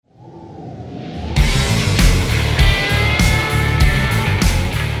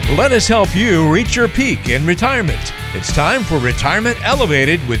Let us help you reach your peak in retirement. It's time for Retirement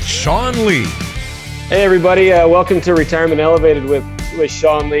Elevated with Sean Lee. Hey everybody, welcome to Retirement Elevated with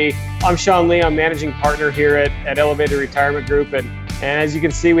Sean Lee. I'm Sean Lee. I'm managing partner here at Elevated Retirement Group. And as you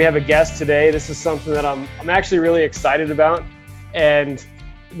can see, we have a guest today. This is something that I'm actually really excited about. And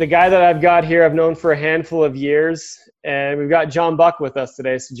the guy that I've got here, I've known for a handful of years. And we've got John Buck with us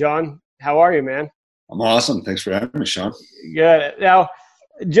today. So John, how are you, man? I'm awesome. Thanks for having me, Sean. Good. Now,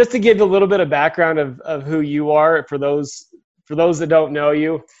 just to give a little bit of background of who you are, for those that don't know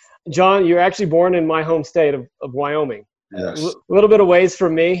you, John, you're actually born in my home state of Wyoming. Yes. A little bit of ways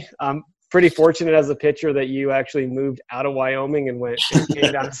from me. I'm pretty fortunate as a pitcher that you actually moved out of Wyoming and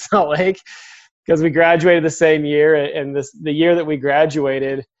came down to Salt Lake, because we graduated the same year. And the year that we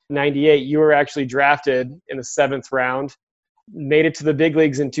graduated, 98, you were actually drafted in the 7th round, made it to the big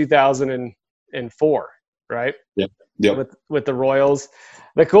leagues in 2004, right? Yeah. Yep. With the Royals.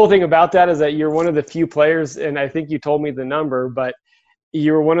 The cool thing about that is that you're one of the few players, and I think you told me the number, but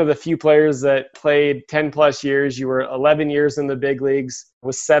you were one of the few players that played 10 plus years. You were 11 years in the big leagues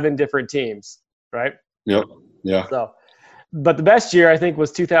with 7 different teams, right? Yep. Yeah. So, but the best year I think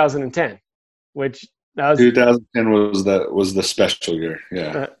was 2010, which 2010 was the special year.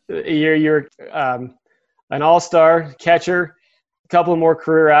 Yeah. You're an all-star catcher, a couple of more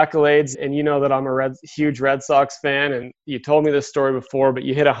career accolades, and you know that I'm a huge Red Sox fan, and you told me this story before, but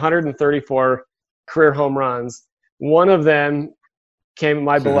you hit 134 career home runs. One of them came at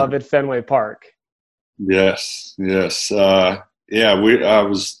my beloved Fenway Park. Yes. I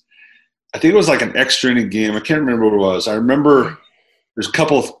think it was like an extra inning game. I can't remember what it was. I remember there's a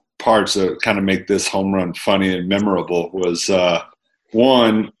couple of parts that kind of make this home run funny and memorable. Was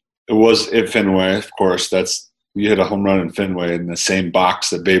one, it was at Fenway, of course. You hit a home run in Fenway in the same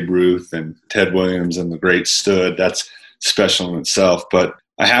box that Babe Ruth and Ted Williams and the great stood. That's special in itself. But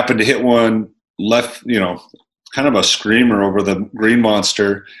I happened to hit one left, kind of a screamer over the Green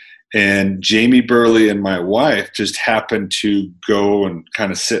Monster. And Jamie Burley and my wife just happened to go and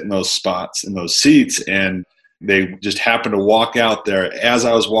kind of sit in those spots, in those seats. And they just happened to walk out there as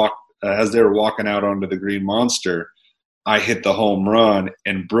they were walking out onto the Green Monster. I hit the home run,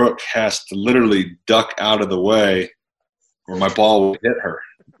 and Brooke has to literally duck out of the way or my ball will hit her.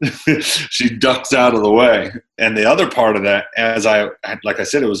 She ducks out of the way. And the other part of that, like I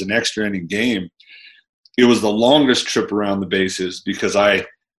said, it was an extra inning game. It was the longest trip around the bases because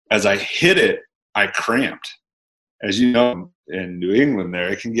as I hit it, I cramped. As you know, in New England there,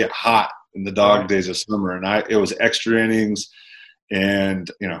 it can get hot in the dog days of summer. And it was extra innings. And,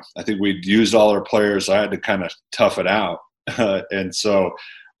 I think we'd used all our players. So I had to kind of tough it out. And so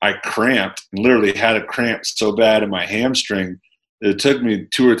I cramped, literally had a cramp so bad in my hamstring. It took me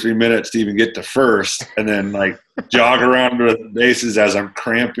 2 or 3 minutes to even get to first, and then jog around the bases as I'm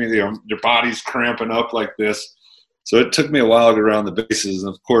cramping. Your body's cramping up like this. So it took me a while to get around the bases.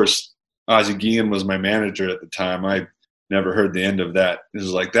 And of course, Ozzie Guillen was my manager at the time. I never heard the end of that. It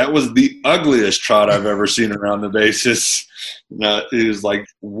was like, that was the ugliest trot I've ever seen around the bases. He was like,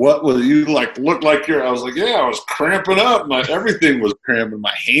 what was you like? Look like you're, I was like, yeah, I was cramping up. Everything was cramping.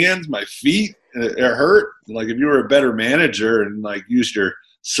 My hands, my feet, it hurt. Like if you were a better manager and used your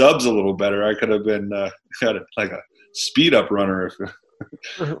subs a little better, I could have been had a speed up runner.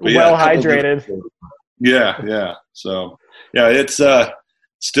 Well hydrated. Yeah. So yeah, it's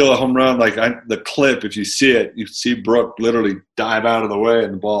still a home run. The clip, if you see it, you see Brooke literally dive out of the way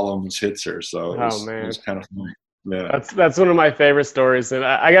and the ball almost hits her. So it was kind of funny. Yeah. That's one of my favorite stories. And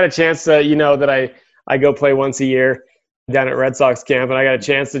I got a chance to, that I go play once a year down at Red Sox camp, and I got a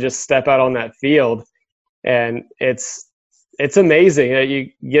chance to just step out on that field. And it's amazing that you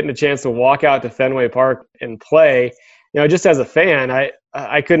getting a chance to walk out to Fenway Park and play. Just as a fan,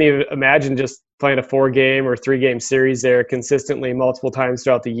 I couldn't even imagine just playing a 4-game or 3-game series there consistently multiple times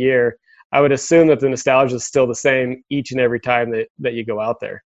throughout the year. I would assume that the nostalgia is still the same each and every time that you go out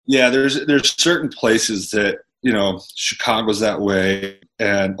there. Yeah, there's certain places that, Chicago's that way,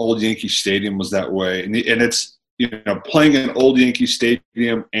 and Old Yankee Stadium was that way. And it's, playing in Old Yankee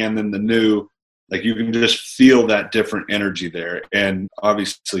Stadium and then the new, you can just feel that different energy there. And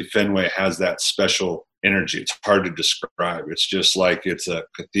obviously Fenway has that special energy. It's hard to describe. It's just like it's a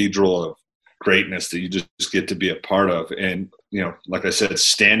cathedral of greatness that you just get to be a part of. And, like I said,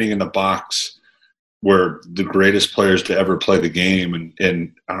 standing in the box were the greatest players to ever play the game.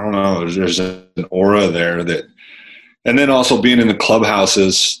 And I don't know, there's an aura there and then also being in the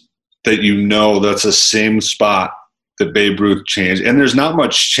clubhouses that, that's the same spot that Babe Ruth changed. And there's not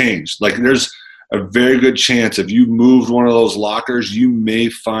much change. There's a very good chance if you moved one of those lockers, you may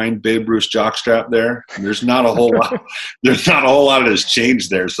find Babe Ruth's jockstrap there. And there's not a whole lot. There's not a whole lot that has changed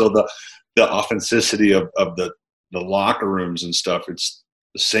there. So the authenticity of the locker rooms and stuff, it's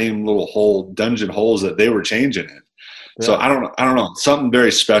the same little dungeon holes that they were changing in. Yeah. So I don't know, something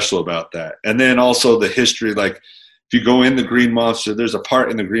very special about that. And then also the history, like if you go in the Green Monster, there's a part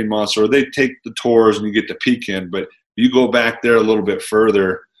in the Green Monster, or they take the tours and you get to peek in, but you go back there a little bit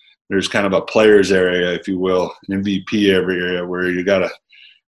further, there's kind of a players area, if you will, an MVP area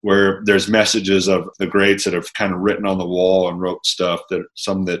where there's messages of the greats that have kind of written on the wall and wrote stuff, that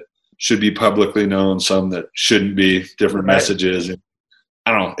some that should be publicly known, some that shouldn't be, different messages. And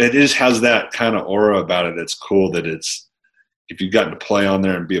I don't know, it just has that kind of aura about it. It's cool that if you've gotten to play on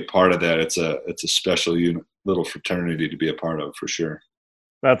there and be a part of that, it's a special little fraternity to be a part of, for sure.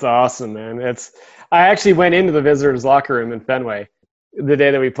 That's awesome, man. I actually went into the visitors' locker room in Fenway the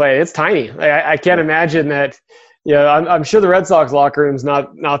day that we played. It's tiny. I can't imagine that. I'm sure the Red Sox locker room's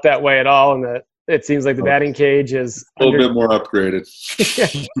not that way at all, and that it seems like the batting cage is a little bit more upgraded.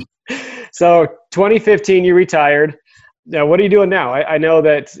 So 2015, you retired. Now, what are you doing now? I know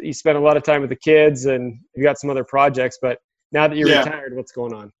that you spent a lot of time with the kids and you got some other projects, but now that you're retired, what's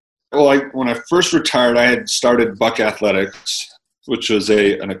going on? Well, when I first retired, I had started Buck Athletics, which was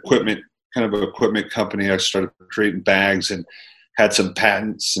an equipment company. I started creating bags and had some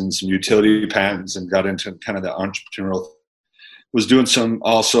patents and some utility patents, and got into kind of the entrepreneurial. Was doing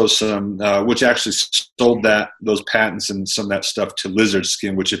which actually sold those patents and some of that stuff to Lizard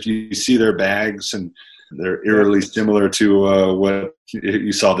Skin, which if you see their bags, and they're eerily similar to what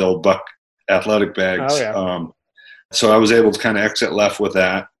you saw, the old Buck Athletic bags. Oh, yeah. So I was able to kind of exit left with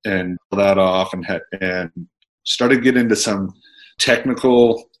that and pull that off, and started getting into some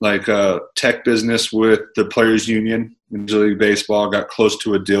technical, tech business with the Players Union in Major League Baseball. Got close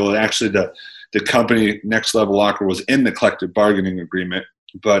to a deal. Actually, the company Next Level Locker was in the collective bargaining agreement,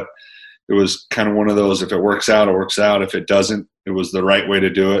 but it was kind of one of those, if it works out, it works out. If it doesn't, it was the right way to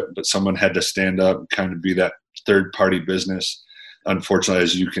do it, but someone had to stand up and kind of be that third-party business. Unfortunately,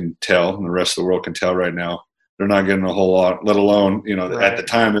 as you can tell, and the rest of the world can tell right now, they're not getting a whole lot, let alone, right. At the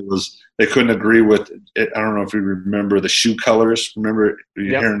time they couldn't agree with it. I don't know if you remember the shoe colors. Remember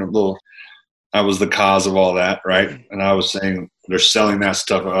hearing a little, I was the cause of all that, right? And I was saying they're selling that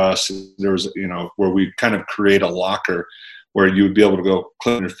stuff to us. There was, where we kind of create a locker where you would be able to go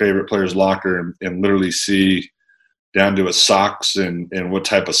click on your favorite player's locker and literally see down to his socks and what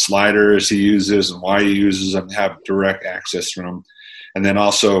type of sliders he uses and why he uses them, have direct access to them. And then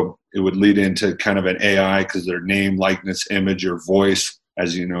also it would lead into kind of an AI, because their name, likeness, image, or voice,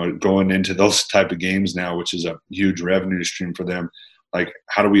 as you know, going into those type of games now, which is a huge revenue stream for them. Like,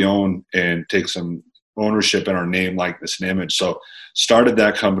 how do we own and take some ownership in our name, likeness, and image? So started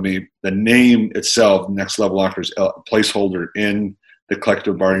that company. The name itself, Next Level Locker, is a placeholder in the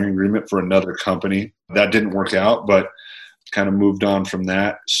collective bargaining agreement for another company. That didn't work out, but kind of moved on from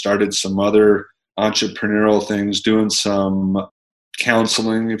that. Started some other entrepreneurial things, doing some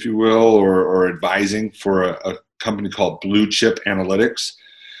counseling, if you will, or advising for a company called Blue Chip Analytics,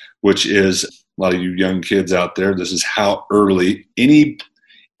 which is, a lot of you young kids out there, this is how early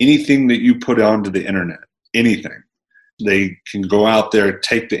anything that you put onto the internet, anything, they can go out there,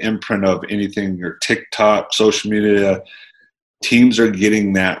 take the imprint of anything, your TikTok, social media. Teams are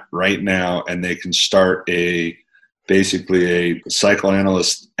getting that right now, and they can start basically a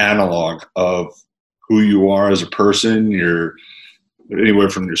psychoanalyst analog of who you are as a person, anywhere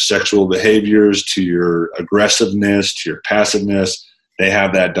from your sexual behaviors to your aggressiveness to your passiveness. They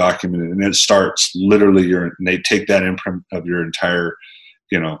have that documented, and it starts literally and they take that imprint of your entire,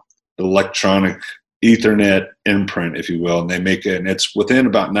 electronic Ethernet imprint, if you will, and they make it, and it's within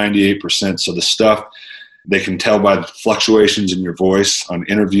about 98%. So the stuff they can tell by the fluctuations in your voice on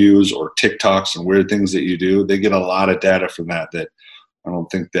interviews or TikToks and weird things that you do. They get a lot of data from that I don't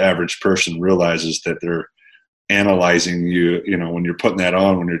think the average person realizes, that they're analyzing you, when you're putting that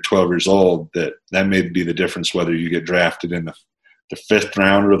on when you're 12 years old, that may be the difference whether you get drafted in the fifth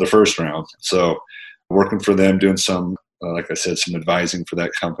round or the first round. So working for them, doing some, like I said, some advising for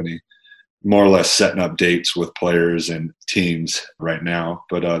that company, more or less setting up dates with players and teams right now.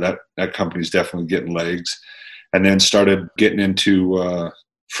 But that company's definitely getting legs. And then started getting into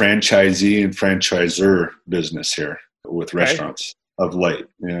franchisee and franchisor business here with restaurants of late.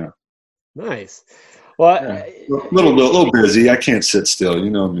 Yeah. Nice. Well, yeah. A little busy. I can't sit still. You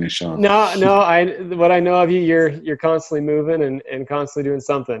know me, Sean. No. What I know of you, you're constantly moving and constantly doing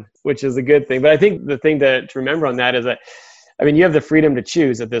something, which is a good thing. But I think the thing to remember on that is that, you have the freedom to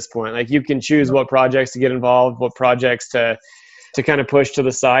choose at this point. Like, you can choose what projects to get involved, what projects to to kind of push to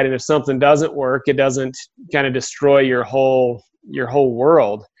the side. And if something doesn't work, it doesn't kind of destroy your whole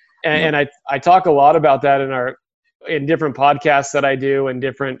world. And I talk a lot about that in different podcasts that I do and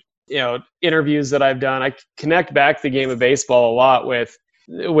different, interviews that I've done. I connect back the game of baseball a lot with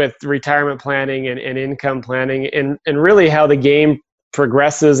retirement planning and income planning, and really how the game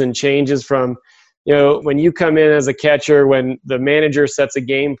progresses and changes from, when you come in as a catcher, when the manager sets a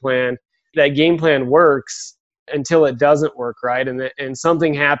game plan, that game plan works until it doesn't work, right? And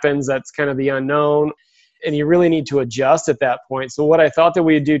something happens that's kind of the unknown, and you really need to adjust at that point. So what I thought that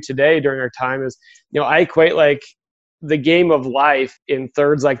we'd do today during our time is, I equate like the game of life in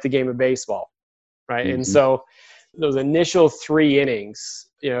thirds like the game of baseball, right? Mm-hmm. And so those initial 3 innings,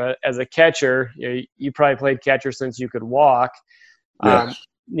 as a catcher, you probably played catcher since you could walk. Yeah.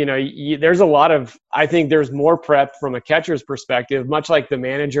 There's a lot of, I think there's more prep from a catcher's perspective, much like the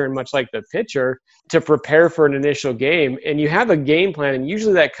manager and much like the pitcher, to prepare for an initial game. And you have a game plan, and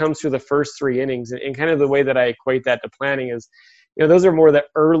usually that comes through the first 3 innings. And kind of the way that I equate that to planning is, those are more the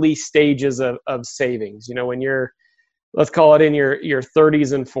early stages of savings. When you're, let's call it in your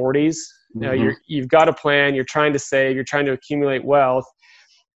 30s and 40s, you've got a plan, you're trying to save, you're trying to accumulate wealth,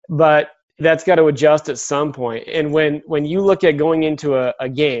 but that's got to adjust at some point. And when you look at going into a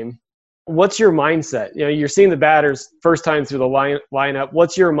game, what's your mindset? You're seeing the batters first time through the lineup.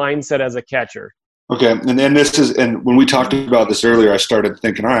 What's your mindset as a catcher? Okay, and then and when we talked about this earlier, I started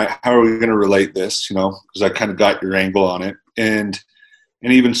thinking, all right, how are we going to relate this? Because I kind of got your angle on it, and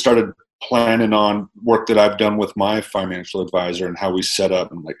even started planning on work that I've done with my financial advisor and how we set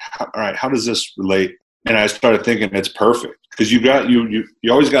up, and like, all right, how does this relate? And I started thinking it's perfect, because you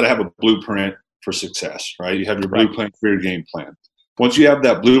always got to have a blueprint for success, right? You have your blueprint for your game plan. Once you have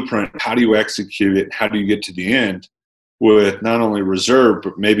that blueprint, how do you execute it? How do you get to the end with not only reserve,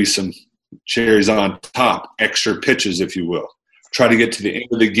 but maybe some cherries on top, extra pitches, if you will. Try to get to the end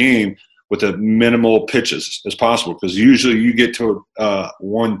of the game with as minimal pitches as possible, because usually you get to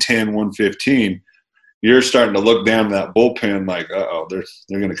 110, 115, you're starting to look down that bullpen like, uh-oh,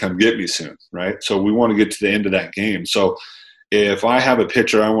 they're going to come get me soon, right? So we want to get to the end of that game. So if I have a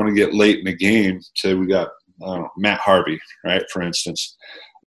pitcher I want to get late in the game, say we got Matt Harvey, right, for instance.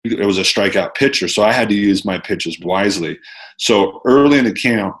 It was a strikeout pitcher, so I had to use my pitches wisely. So early in the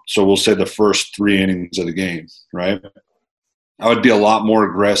count, so we'll say the first 3 innings of the game, right, I would be a lot more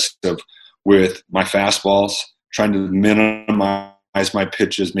aggressive with my fastballs, trying to minimize my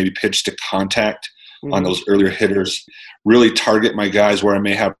pitches, maybe pitch to contact on those earlier hitters, really target my guys where I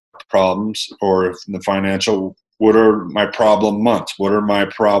may have problems, or if in the financial, what are my problem months? What are my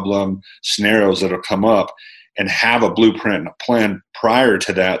problem scenarios that will come up, and have a blueprint and a plan prior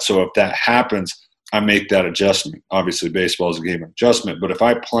to that. So if that happens, I make that adjustment. Obviously, baseball is a game of adjustment, but if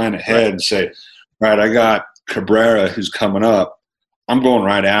I plan ahead and say, right, I got Cabrera who's coming up, I'm going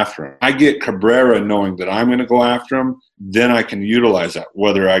right after him. I get Cabrera knowing that I'm going to go after him, then I can utilize that,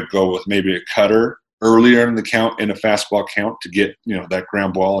 whether I go with maybe a cutter earlier in the count, in a fastball count, to get that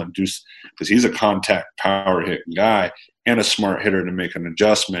ground ball and do, because he's a contact power hitting guy and a smart hitter to make an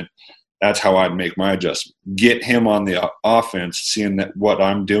adjustment. That's how I'd make my adjustment. Get him on the offense, seeing that what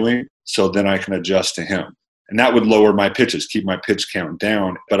I'm doing, so then I can adjust to him. And that would lower my pitches, keep my pitch count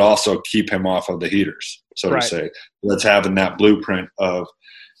down, but also keep him off of the heaters, so to say. Let's have in that blueprint of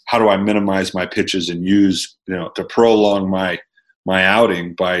how do I minimize my pitches and use, to prolong my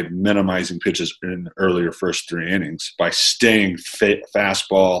outing by minimizing pitches in the earlier first 3 innings, by staying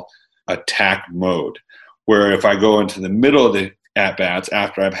fastball attack mode. Where if I go into the middle of the at-bats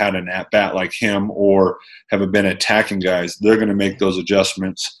after I've had an at-bat like him, or have been attacking guys, they're going to make those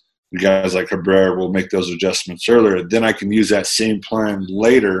adjustments. The guys like Cabrera will make those adjustments earlier. Then I can use that same plan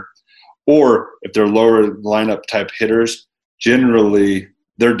later. Or if they're lower lineup type hitters, generally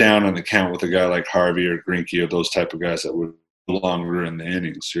they're down on the count with a guy like Harvey or Greinke, or those type of guys that would be longer in the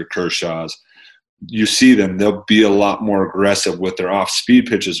innings, your Kershaw's. You see them, they'll be a lot more aggressive with their off-speed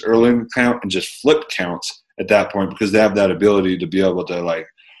pitches early in the count and just flip counts at that point, because they have that ability to be able to, like,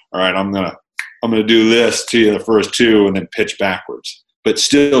 all right, I'm gonna do this to you the first 2 and then pitch backwards, but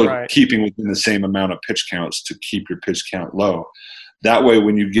still keeping within the same amount of pitch counts to keep your pitch count low. That way,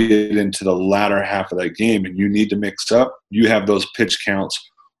 when you get into the latter half of that game and you need to mix up, you have those pitch counts,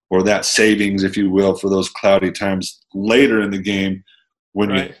 or that savings, if you will, for those cloudy times later in the game when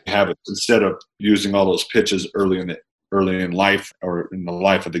you have it, instead of using all those pitches early in life, or in the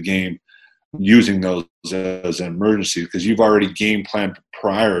life of the game, using those as an emergency, because you've already game planned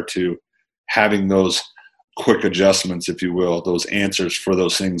prior to having those quick adjustments, if you will, those answers for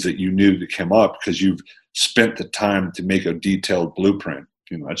those things that you knew to come up, because you've spent the time to make a detailed blueprint.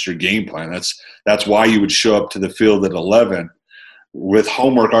 That's your game plan. That's why you would show up to the field at 11 with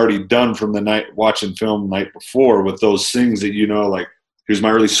homework already done from the night watching film night before, with those things that like here's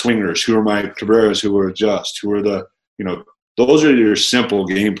my early swingers, who are my Cabreras, who are adjust, who are the those are your simple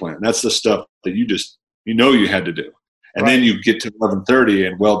game plan. That's the stuff that you had to do. And then you get to 11:30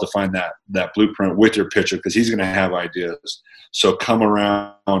 and define that blueprint with your pitcher, because he's going to have ideas. So come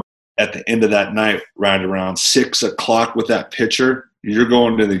around at the end of that night, right around 6 o'clock with that pitcher, you're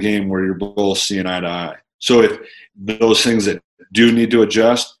going to the game where you're both seeing eye to eye. So if those things that do need to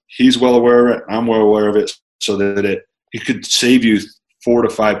adjust, he's well aware of it, I'm well aware of it, so that it could save you 4 to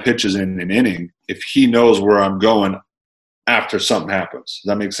 5 pitches in an inning if he knows where I'm going after something happens. Does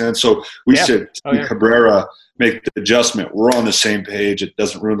that make sense? So we should see Cabrera make the adjustment. We're on the same page. It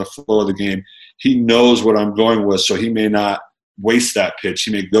doesn't ruin the flow of the game. He knows what I'm going with, so he may not waste that pitch.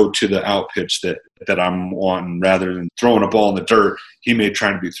 He may go to the out pitch that I'm wanting, rather than throwing a ball in the dirt. He may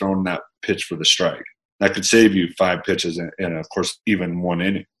try to be throwing that pitch for the strike. That could save you 5 pitches and of course, even 1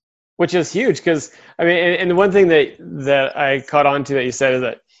 inning. Which is huge, because, and the one thing that I caught on to that you said is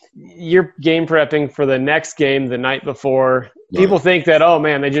that you're game prepping for the next game the night before. Right. People think that, oh,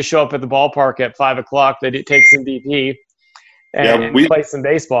 man, they just show up at the ballpark at 5 o'clock, they take some BP and play some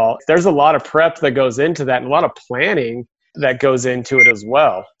baseball. There's a lot of prep that goes into that, and a lot of planning that goes into it as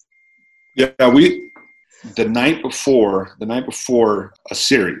well. Yeah, the night before a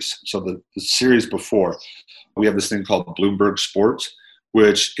series, so the series before, we have this thing called Bloomberg Sports,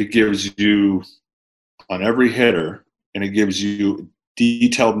 which it gives you on every hitter, and it gives you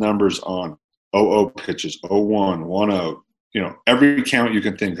detailed numbers on 0-0 pitches, 0-1, 1-0, every count you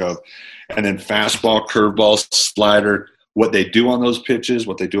can think of, and then fastball, curveball, slider, what they do on those pitches,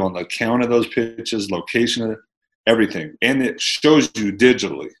 what they do on the count of those pitches, location of it, everything, and it shows you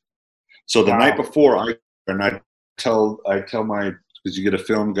digitally. So the night before, I tell my, because you get a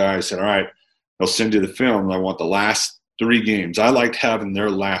film guy, I said, all right, they'll send you the film, and I want the last 3 games. I liked having their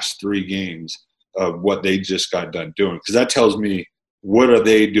last 3 games of what they just got done doing, because that tells me, what are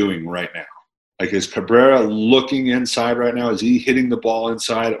they doing right now? Like, is Cabrera looking inside right now? Is he hitting the ball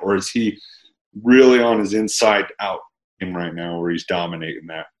inside, or is he really on his inside out game right now, where he's dominating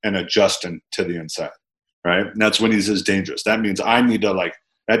that and adjusting to the inside, right? And that's when he's as dangerous. That means I need to,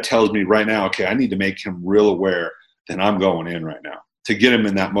 that tells me right now, okay, I need to make him real aware that I'm going in right now to get him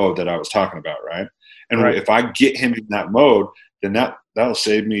in that mode that I was talking about, right? And if I get him in that mode, then that'll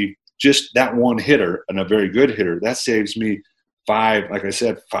save me just that one hitter, and a very good hitter. That saves me 5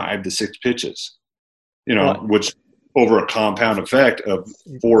 to 6 pitches, which over a compound effect of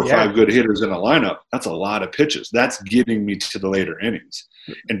 4 or 5 good hitters in a lineup, that's a lot of pitches. That's getting me to the later innings,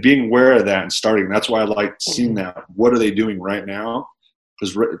 and being aware of that and starting. That's why I like seeing that. What are they doing right now?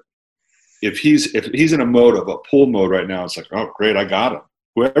 Because if he's in a mode of a pull mode right now, it's like, oh, great, I got him.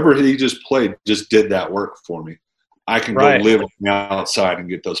 Whoever he just played just did that work for me. I can go live on the outside and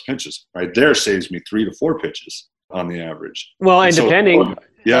get those pitches. Right there saves me 3 to 4 pitches on the average. Well, and depending,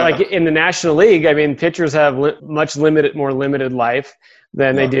 like in the National League, pitchers have much more limited life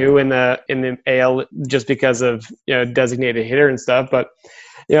than they do in the AL, just because of designated hitter and stuff. But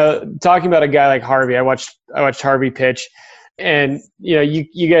talking about a guy like Harvey, I watched Harvey pitch, and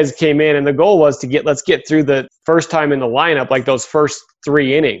you guys came in, and the goal was to let's get through the first time in the lineup, like those first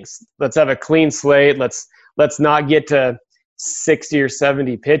 3 innings. Let's have a clean slate. Let's not get to 60 or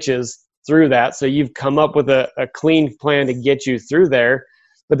 70 pitches through that. So you've come up with a clean plan to get you through there.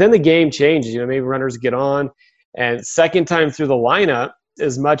 But then the game changes. Maybe runners get on, and second time through the lineup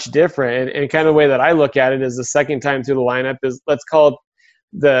is much different. And kind of the way that I look at it is, the second time through the lineup is, let's call it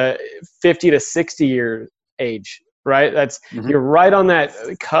the 50 to 60 year age, right? That's you're right on that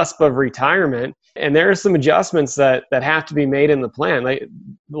cusp of retirement. And there are some adjustments that have to be made in the plan. Like,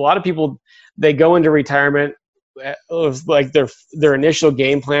 a lot of people, they go into retirement like their initial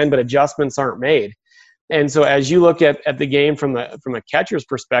game plan, but adjustments aren't made. And so as you look at the game from a catcher's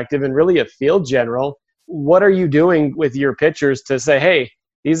perspective, and really a field general, what are you doing with your pitchers to say, hey,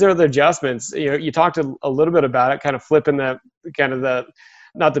 these are the adjustments? You talked a little bit about it, kind of flipping not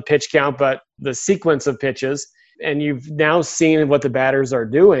the pitch count, but the sequence of pitches. And you've now seen what the batters are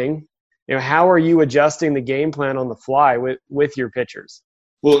doing. How are you adjusting the game plan on the fly with your pitchers?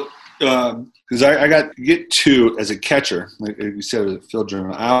 Well, because I got to get to, as a catcher, like you said, as a field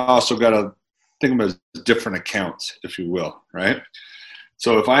general, I also got to think of them as different accounts, if you will, right?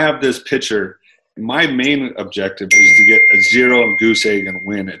 So if I have this pitcher, my main objective is to get a 0 and goose egg and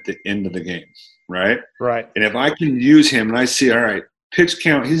win at the end of the game, right? Right. And if I can use him, and I see, all right, pitch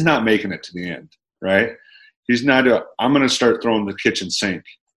count, he's not making it to the end, right? He's not. I'm going to start throwing the kitchen sink,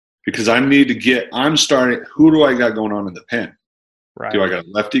 because I need to get. I'm starting. Who do I got going on in the pen? Right. Do I got a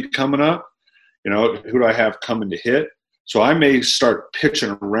lefty coming up? Who do I have coming to hit? So I may start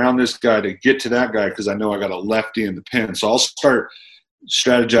pitching around this guy to get to that guy because I know I got a lefty in the pen. So I'll start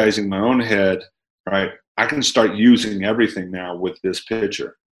strategizing my own head, right? I can start using everything now with this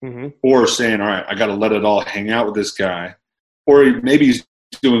pitcher. Mm-hmm. Or saying, all right, I got to let it all hang out with this guy. Or maybe he's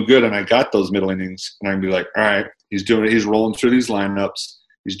doing good and I got those middle innings and I can be like, all right, he's rolling through these lineups.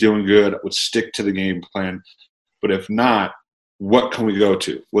 He's doing good. Let's stick to the game plan. But if not, what can we go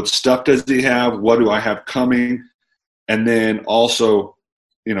to? What stuff does he have? What do I have coming? And then also,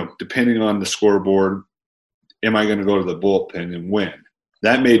 depending on the scoreboard, am I going to go to the bullpen and win?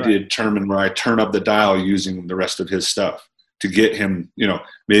 That may determine where I turn up the dial using the rest of his stuff to get him,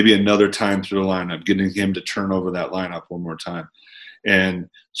 maybe another time through the lineup, getting him to turn over that lineup one more time. And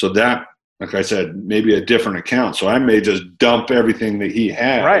so that, like I said, maybe a different account. So I may just dump everything that he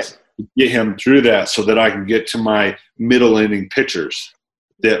has to get him through that so that I can get to my middle inning pitchers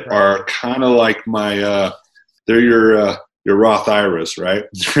that are kind of like my they're your Roth IRAs, right?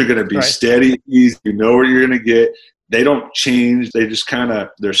 They're going to be steady, easy. You know what you're going to get. They don't change. They just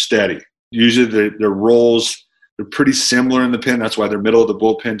they're steady. Usually their roles, they're pretty similar in the pen. That's why they're middle of the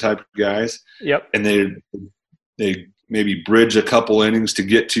bullpen type of guys. Yep. And they maybe bridge a couple innings to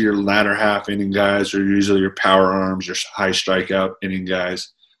get to your latter half inning guys, or usually your power arms, your high strikeout inning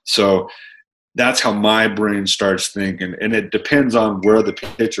guys. So that's how my brain starts thinking. And it depends on where the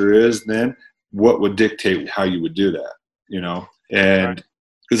pitcher is then what would dictate how you would do that, And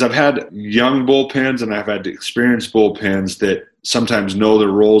because I've had young bullpens and I've had experienced bullpens that sometimes know their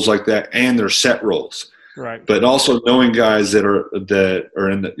roles like that and their set roles. Right. But also knowing guys that are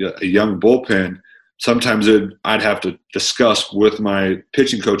in a young bullpen, sometimes I'd have to discuss with my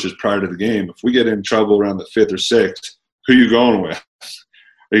pitching coaches prior to the game. If we get in trouble around the 5th or 6th, who are you going with?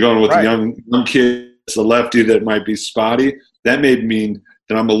 Are you going with the young kid, the lefty that might be spotty? That may mean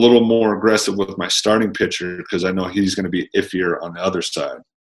that I'm a little more aggressive with my starting pitcher because I know he's going to be iffier on the other side,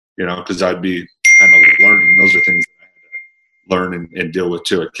 because I'd be kind of learning. Those are things that I had to learn and deal with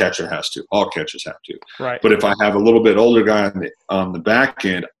too. A catcher has to. All catchers have to. Right. But if I have a little bit older guy on the back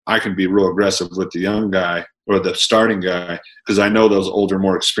end, I can be real aggressive with the young guy or the starting guy because I know those older,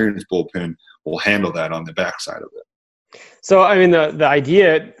 more experienced bullpen will handle that on the backside of it. So, I mean, the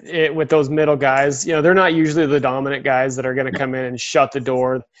idea with those middle guys, they're not usually the dominant guys that are going to come in and shut the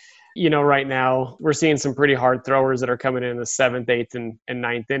door. Right now we're seeing some pretty hard throwers that are coming in the 7th, 8th, and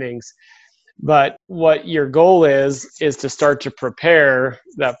 9th innings. But what your goal is to start to prepare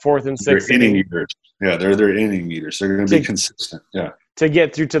that 4th and 6th inning eaters. Yeah, they're inning eaters. They're going to be consistent. Yeah. To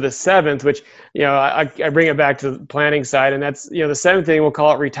get through to the 7th, which, I bring it back to the planning side, and that's, the 7th inning, we'll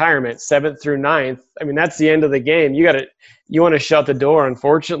call it retirement, 7th through 9th. I mean, that's the end of the game. You want to shut the door.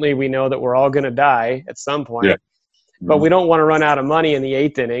 Unfortunately, we know that we're all going to die at some point, but we don't want to run out of money in the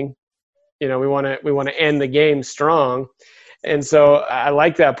 8th inning. We want to end the game strong. And so I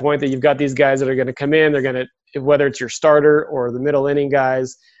like that point that you've got these guys that are going to come in. They're going to, whether it's your starter or the middle inning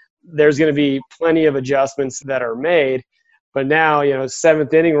guys, there's going to be plenty of adjustments that are made. But now,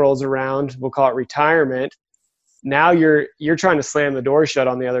 7th inning rolls around, we'll call it retirement. Now you're trying to slam the door shut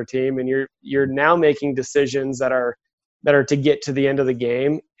on the other team, and you're now making decisions that are to get to the end of the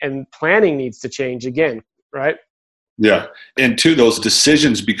game, and planning needs to change again, right? Yeah. And two, those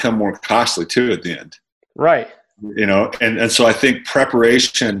decisions become more costly too at the end. Right. And so I think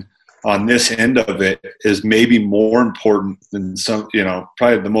preparation on this end of it is maybe more important than some,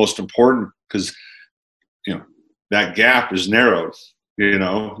 probably the most important because, that gap is narrowed.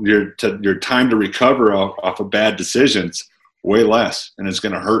 Your time to recover off of bad decisions way less, and it's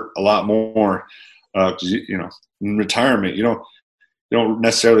going to hurt a lot more. Because in retirement, you don't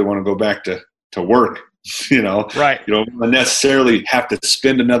necessarily want to go back to work. Right. You don't necessarily have to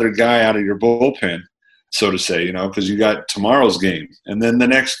spend another guy out of your bullpen, so to say. Because you got tomorrow's game and then the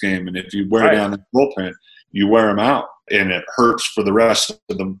next game, and if you wear down the bullpen, you wear them out, and it hurts for the rest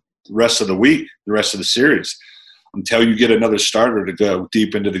of the week, the rest of the series, until you get another starter to go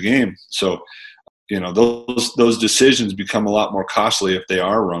deep into the game. So, those decisions become a lot more costly if they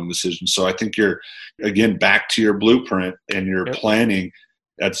are wrong decisions. So I think you're, again, back to your blueprint and your planning.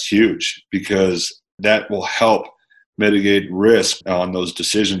 That's huge because that will help mitigate risk on those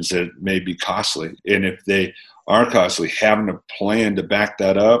decisions that may be costly. And if they are costly, having a plan to back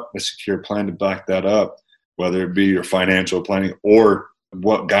that up, a secure plan to back that up, whether it be your financial planning or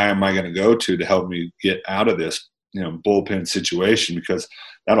what guy am I going to go to help me get out of this bullpen situation, because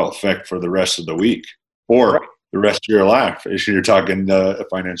that'll affect for the rest of the week or the rest of your life if you're talking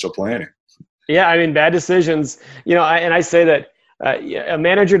financial planning. Yeah, I mean, bad decisions, I say that a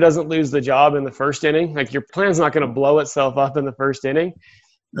manager doesn't lose the job in the first inning. Like, your plan's not going to blow itself up in the first inning.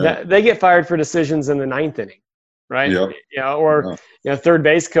 They get fired for decisions in the 9th inning. right? Yep. Or third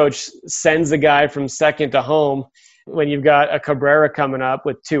base coach sends a guy from second to home when you've got a Cabrera coming up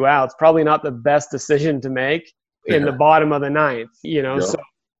with 2 outs. Probably not the best decision to make in the bottom of the ninth. Yep. So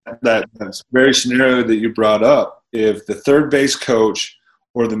that's very scenario that you brought up. If the third base coach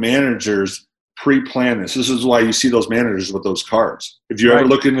or the managers pre-plan this is why you see those managers with those cards. If you ever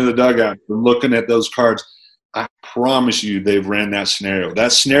look into the dugout and looking at those cards, I promise you they've ran that scenario.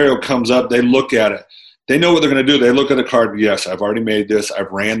 That scenario comes up, they look at it. They know what they're going to do. They look at the card. Yes, I've already made this.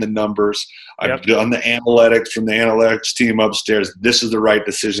 I've ran the numbers. I've done the analytics from the analytics team upstairs. This is the right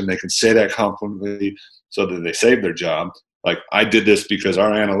decision. They can say that confidently so that they save their job. Like, I did this because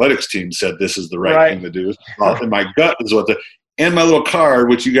our analytics team said this is the right thing to do. And my gut is and my little card,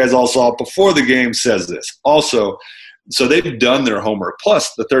 which you guys all saw before the game, says this. Also, so they've done their homework.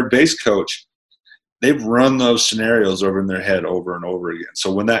 Plus, the third base coach, they've run those scenarios over in their head over and over again.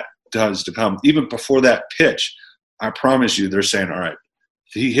 So when that does to come, even before that pitch, I promise you they're saying, all right,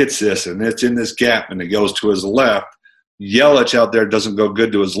 if he hits this and it's in this gap and it goes to his left, Yelich out there doesn't go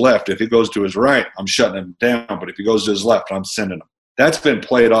good to his left. If he goes to his right, I'm shutting him down. But if he goes to his left, I'm sending him. That's been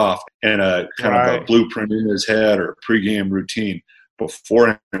played off in a kind of a blueprint in his head or pregame routine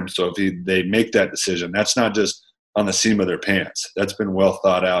before him. So if they make that decision, that's not just on the seam of their pants. That's been well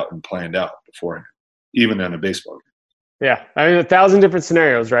thought out and planned out beforehand, even in a baseball game. Yeah, I mean, 1,000 different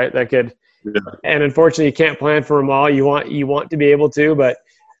scenarios, right? That could, and unfortunately, you can't plan for them all. You want to be able to, but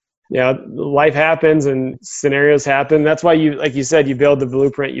life happens and scenarios happen. That's why like you said, you build the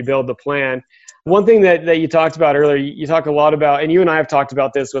blueprint, you build the plan. One thing that you talked about earlier, you talk a lot about, and you and I have talked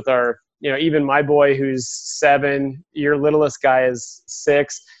about this with our, even my boy who's 7, your littlest guy is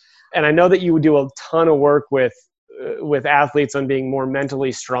 6, and I know that you would do a ton of work with athletes on being more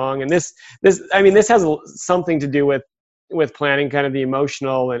mentally strong. And this has something to do with planning, kind of the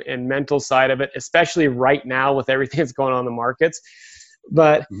emotional and mental side of it, especially right now with everything that's going on in the markets.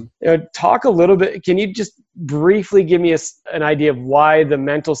 But talk a little bit. Can you just briefly give me an idea of why the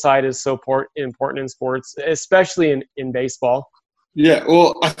mental side is so important in sports, especially in baseball? Yeah,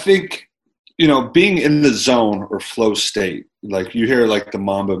 well, I think, being in the zone or flow state, like you hear like the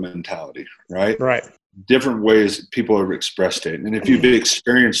Mamba mentality, right? Right. Different ways people have expressed it. And if you've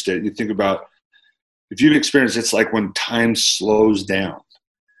experienced it, you think about, if you've experienced it's like when time slows down.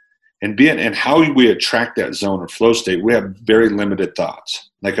 And how we attract that zone or flow state, we have very limited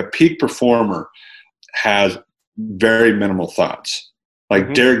thoughts. Like a peak performer has very minimal thoughts.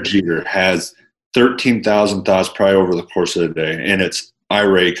 Like Derek Jeter has 13,000 thoughts probably over the course of the day. And it's, I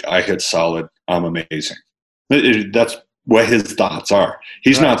rake, I hit solid, I'm amazing. That's what his thoughts are.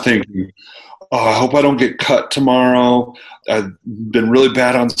 He's not thinking, oh, I hope I don't get cut tomorrow. I've been really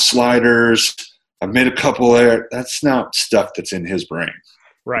bad on sliders. I've made a couple there. That's not stuff that's in his brain.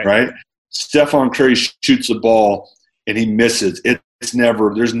 Right? Stephon Curry shoots the ball and he misses.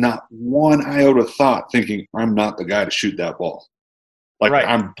 There's not one iota thought thinking, I'm not the guy to shoot that ball.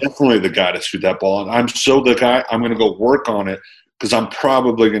 I'm definitely the guy to shoot that ball. And I'm so the guy, I'm going to go work on it because I'm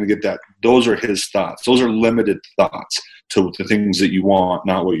probably going to get that. Those are his thoughts. Those are limited thoughts to the things that you want,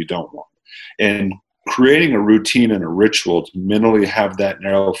 not what you don't want. And creating a routine and a ritual to mentally have that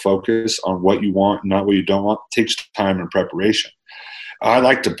narrow focus on what you want, not what you don't want, takes time and preparation. I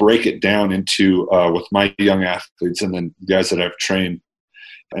like to break it down into with my young athletes and then guys that I've trained.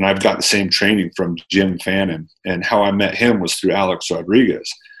 And I've got the same training from Jim Fannin. And how I met him was through Alex Rodriguez.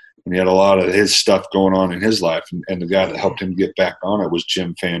 And he had a lot of his stuff going on in his life. And the guy that helped him get back on it was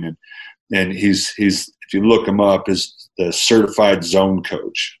Jim Fannin. And he's if you look him up, is the certified zone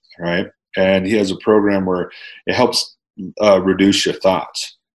coach, right? And he has a program where it helps reduce your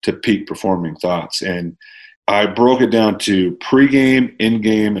thoughts to peak performing thoughts. And I broke it down to pregame,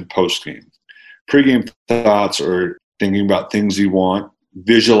 in-game, and postgame. Pregame thoughts are thinking about things you want,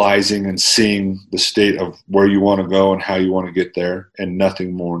 visualizing and seeing the state of where you want to go and how you want to get there, and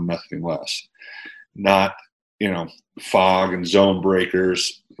nothing more, nothing less. Not, fog and zone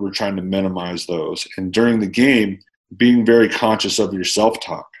breakers. We're trying to minimize those. And during the game, being very conscious of your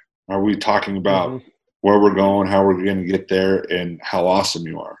self-talk. Are we talking about where we're going, how we're going to get there, and how awesome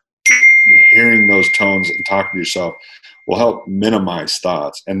you are? Hearing those tones and talking to yourself will help minimize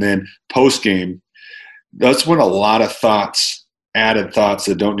thoughts. And then post-game, that's when a lot of thoughts, added thoughts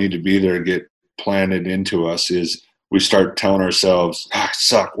that don't need to be there, get planted into us. Is we start telling ourselves, I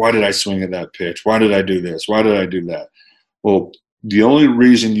suck. Why did I swing at that pitch? Why did I do this? Why did I do that? Well, the only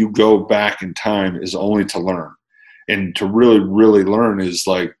reason you go back in time is only to learn. And to really, really learn is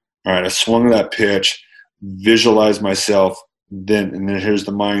like, all right, I swung that pitch, visualize myself, and then here's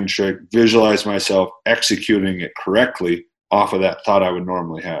the mind trick, visualize myself executing it correctly off of that thought I would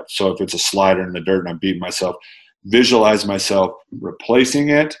normally have. So if it's a slider in the dirt and I'm beating myself, visualize myself replacing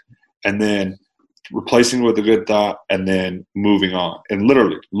it, and then replacing with a good thought, and then moving on, and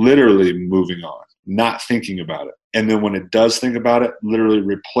literally moving on, not thinking about it. And then when it does think about it, literally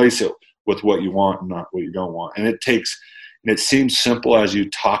replace it with what you want, not what you don't want. And it seems simple as you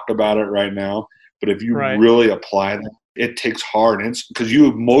talk about it right now, but if you really apply that, it takes hard, because you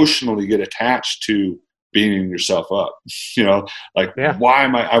emotionally get attached to beating yourself up. Why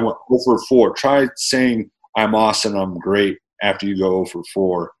am I went 0 for 4. Try saying I'm awesome, I'm great after you go 0 for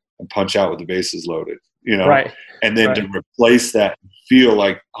 4 and punch out with the bases loaded, and then to replace that, feel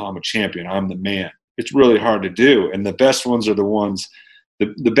like, oh, I'm a champion, I'm the man. It's really hard to do. And the best ones are the ones,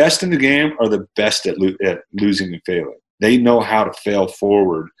 the best in the game are the best at losing and failing. They know how to fail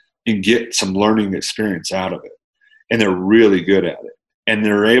forward and get some learning experience out of it. And they're really good at it. And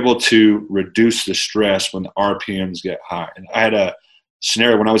they're able to reduce the stress when the RPMs get high. And I had a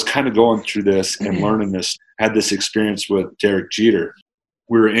scenario when I was kind of going through this and learning this, I had this experience with Derek Jeter.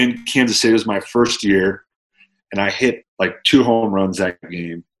 We were in Kansas City. It was my first year, and I hit like 2 home runs that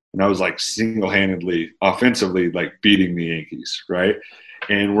game. And I was like single-handedly, offensively, like beating the Yankees, right?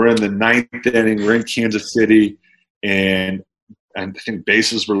 And we're in the 9th inning. We're in Kansas City, and I think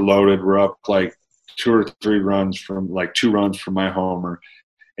bases were loaded. We're up like 2 or 3 runs from 2 runs from my homer,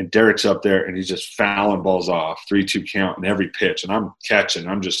 and Derek's up there, and he's just fouling balls off, 3-2 count in every pitch, and I'm catching.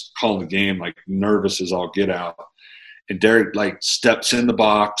 I'm just calling the game, like nervous as all get out. And Derek steps in the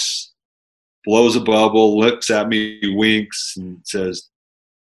box, blows a bubble, looks at me, winks, and says,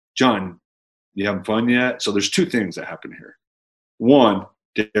 "John, you having fun yet?" So there's 2 things that happen here. One,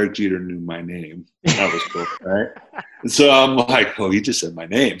 Derek Jeter knew my name. That was cool, right? And so I'm like, oh, he just said my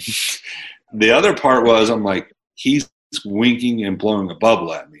name. The other part was, I'm like, he's winking and blowing a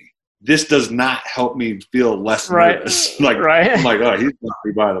bubble at me. This does not help me feel less nervous. I'm like, oh, he's got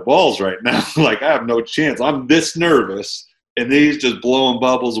me by the balls right now. I have no chance. I'm this nervous, and he's just blowing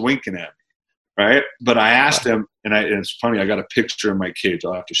bubbles, winking at me, right? But I asked him, and it's funny, I got a picture in my cage.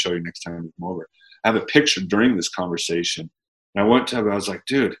 I'll have to show you next time we come over. I have a picture during this conversation, and I went to him, I was like,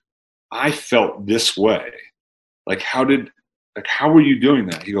 dude, I felt this way. How were you doing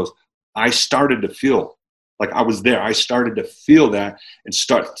that? He goes, I started to feel like I was there. I started to feel that, and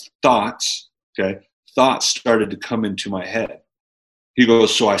thoughts started to come into my head. He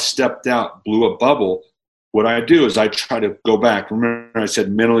goes, so I stepped out, blew a bubble. What I do is I try to go back. Remember I said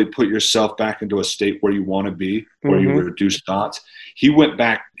mentally put yourself back into a state where you want to be, where you reduce thoughts. He went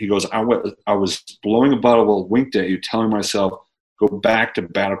back. He goes, I was blowing a bubble, winked at you, telling myself, go back to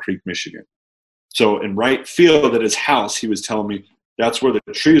Battle Creek, Michigan. So in right field at his house, he was telling me, that's where the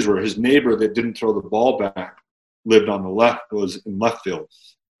trees were. His neighbor that didn't throw the ball back lived on the left, was in left field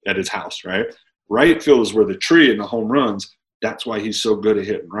at his house, right? Right field is where the tree and the home runs. That's why he's so good at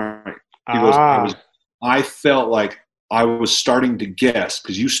hitting right. He goes, I felt like I was starting to guess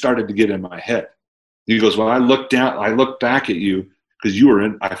because you started to get in my head. He goes, well, I looked back at you because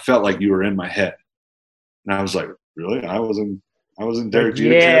I felt like you were in my head. And I was like, really? I wasn't Derek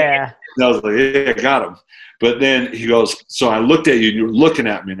Jeter. Yeah. And I was like, yeah, got him. But then he goes, so I looked at you and you were looking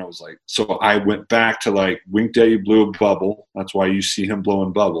at me, and I was like, so I went back to winked at you, blew a bubble. That's why you see him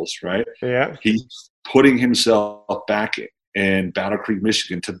blowing bubbles, right? Yeah. He's putting himself back in Battle Creek,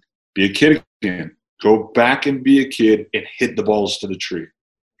 Michigan to be a kid again. Go back and be a kid and hit the balls to the tree.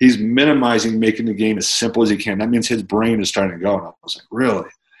 He's minimizing making the game as simple as he can. That means his brain is starting to go. And I was like, really?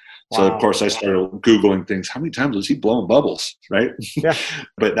 Wow. So, of course, I started Googling things. How many times was he blowing bubbles, right? Yeah.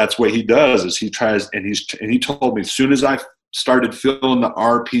 But that's what he does is he tries, and he told me as soon as I started feeling the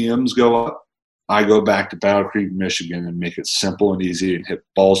RPMs go up, I go back to Battle Creek, Michigan, and make it simple and easy and hit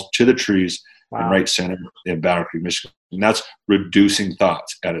balls to the trees in right center in Battle Creek, Michigan. And that's reducing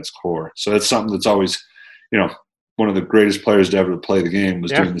thoughts at its core. So that's something that's always, one of the greatest players to ever play the game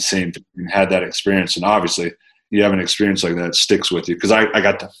was doing the same thing and had that experience. And obviously, you have an experience like that, it sticks with you. Because I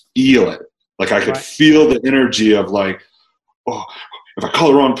got to feel it. I could feel the energy of oh, if I call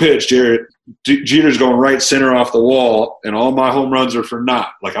the wrong pitch, Jeter's going right center off the wall, and all my home runs are for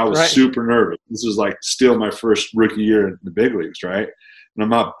naught. I was super nervous. This was still my first rookie year in the big leagues, right? And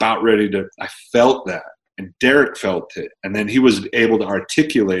I'm about ready to – I felt that. And Derek felt it. And then he was able to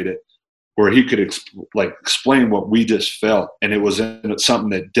articulate it where he could explain what we just felt. And it was something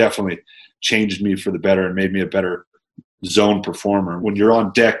that definitely – changed me for the better and made me a better zone performer. When you're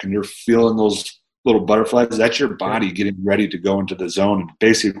on deck and you're feeling those little butterflies, that's your body getting ready to go into the zone and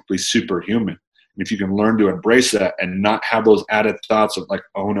basically superhuman. And if you can learn to embrace that and not have those added thoughts of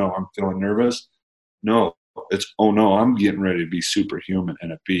oh no, I'm feeling nervous. No, it's, oh no, I'm getting ready to be superhuman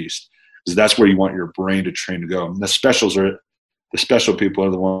and a beast. Because that's where you want your brain to train to go. And the special people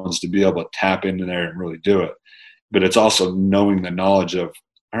are the ones to be able to tap into there and really do it. but it's also knowing the knowledge of,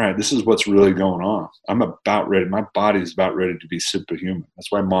 all right, this is what's really going on. I'm about ready. My body's about ready to be superhuman.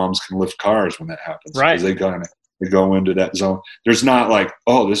 That's why moms can lift cars when that happens. Right. Because they go into that zone. There's not like,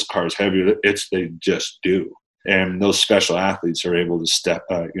 oh, this car's heavy. They just do. And those special athletes are able to step,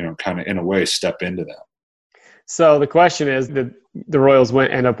 kind of in a way, step into that. So the question is, did the Royals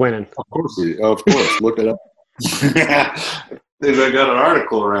end up winning? Of course. Look it up. I got an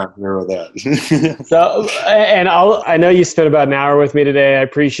article around here with that. So, and I know you spent about an hour with me today. I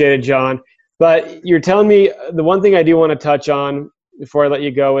appreciate it, John. But you're telling me the one thing I do want to touch on before I let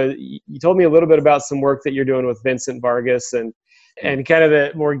you go is you told me a little bit about some work that you're doing with Vincent Vargas and kind of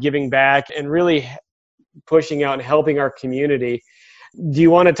the more giving back and really pushing out and helping our community. Do you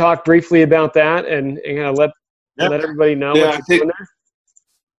want to talk briefly about that and kind of let everybody know what you're doing there?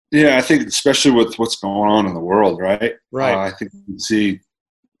 Yeah, I think especially with what's going on in the world, right? Right. I think you see,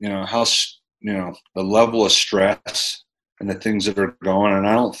 how, the level of stress and the things that are going, and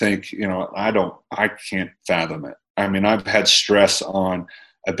I don't think, I can't fathom it. I mean, I've had stress on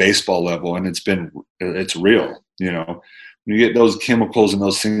a baseball level, and it's real, When you get those chemicals and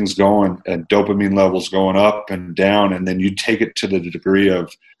those things going, and dopamine levels going up and down, and then you take it to the degree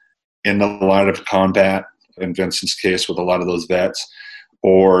of in the line of combat, in Vincent's case with a lot of those vets,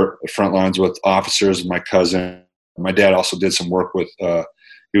 or front lines with officers. My cousin, my dad also did some work with,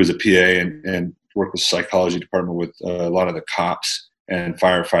 he was a PA and worked with the psychology department with a lot of the cops and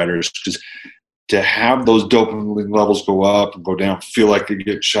firefighters. Just to have those dopamine levels go up and go down, feel like you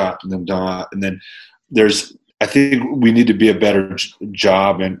get shot and then die. And then I think we need to be a better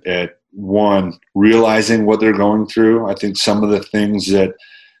job at one, realizing what they're going through. I think some of the things that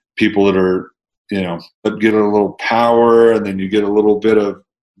people that are, get a little power and then you get a little bit of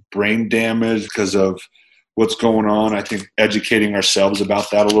brain damage because of what's going on. I think educating ourselves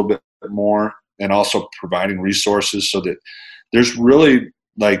about that a little bit more and also providing resources so that there's really,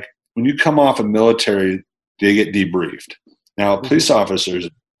 like, when you come off of military, they get debriefed. Now, police officers,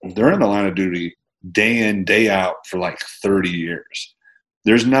 they're in the line of duty day in, day out for like 30 years.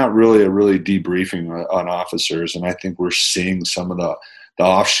 There's not really a debriefing on officers, and I think we're seeing some of the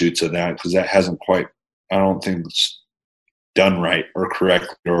offshoots of that because that hasn't quite, I don't think it's done right or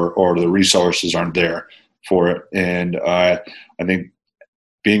correct or the resources aren't there for it. And I think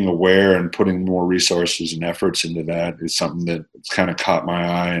being aware and putting more resources and efforts into that is something that's kind of caught my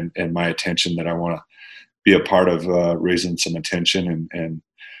eye and my attention, that I want to be a part of raising some attention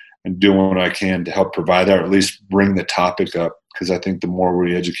and doing what I can to help provide that, or at least bring the topic up, because I think the more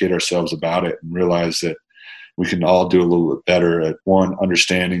we educate ourselves about it and realize that we can all do a little bit better at, one,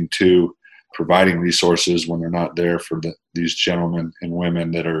 understanding, two, providing resources when they're not there for these gentlemen and women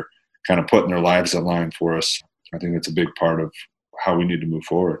that are kind of putting their lives on line for us. I think that's a big part of how we need to move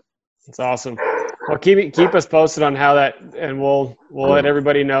forward. That's awesome. Well, keep us posted on how that, and we'll let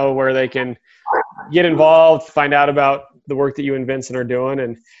everybody know where they can get involved, find out about the work that you and Vincent are doing.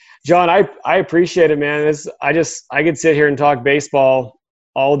 And John, I appreciate it, man. I could sit here and talk baseball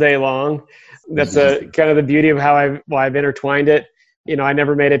all day long. That's kind of the beauty of how I've intertwined it. I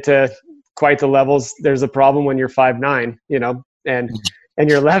never made it to quite the levels. There's a problem when you're 5'9", and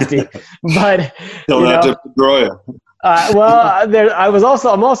you're lefty, but don't have to throw you.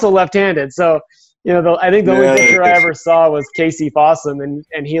 I'm also left-handed. So, I think the only picture I ever saw was Casey Fossum,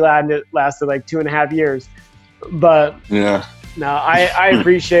 and he lasted like 2.5 years. But yeah. No, I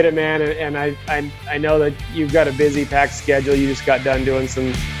appreciate it, man, and I know that you've got a busy, packed schedule. You just got done doing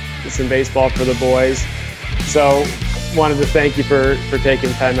some baseball for the boys, so wanted to thank you for taking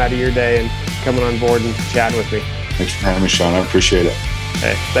time out of your day and coming on board and chatting with me. Thanks for having me, Sean. I appreciate it.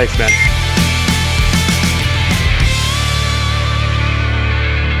 Hey, thanks, man.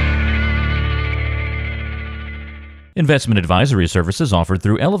 Investment advisory services offered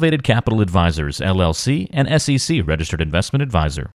through Elevated Capital Advisors, LLC, and SEC Registered Investment Advisor.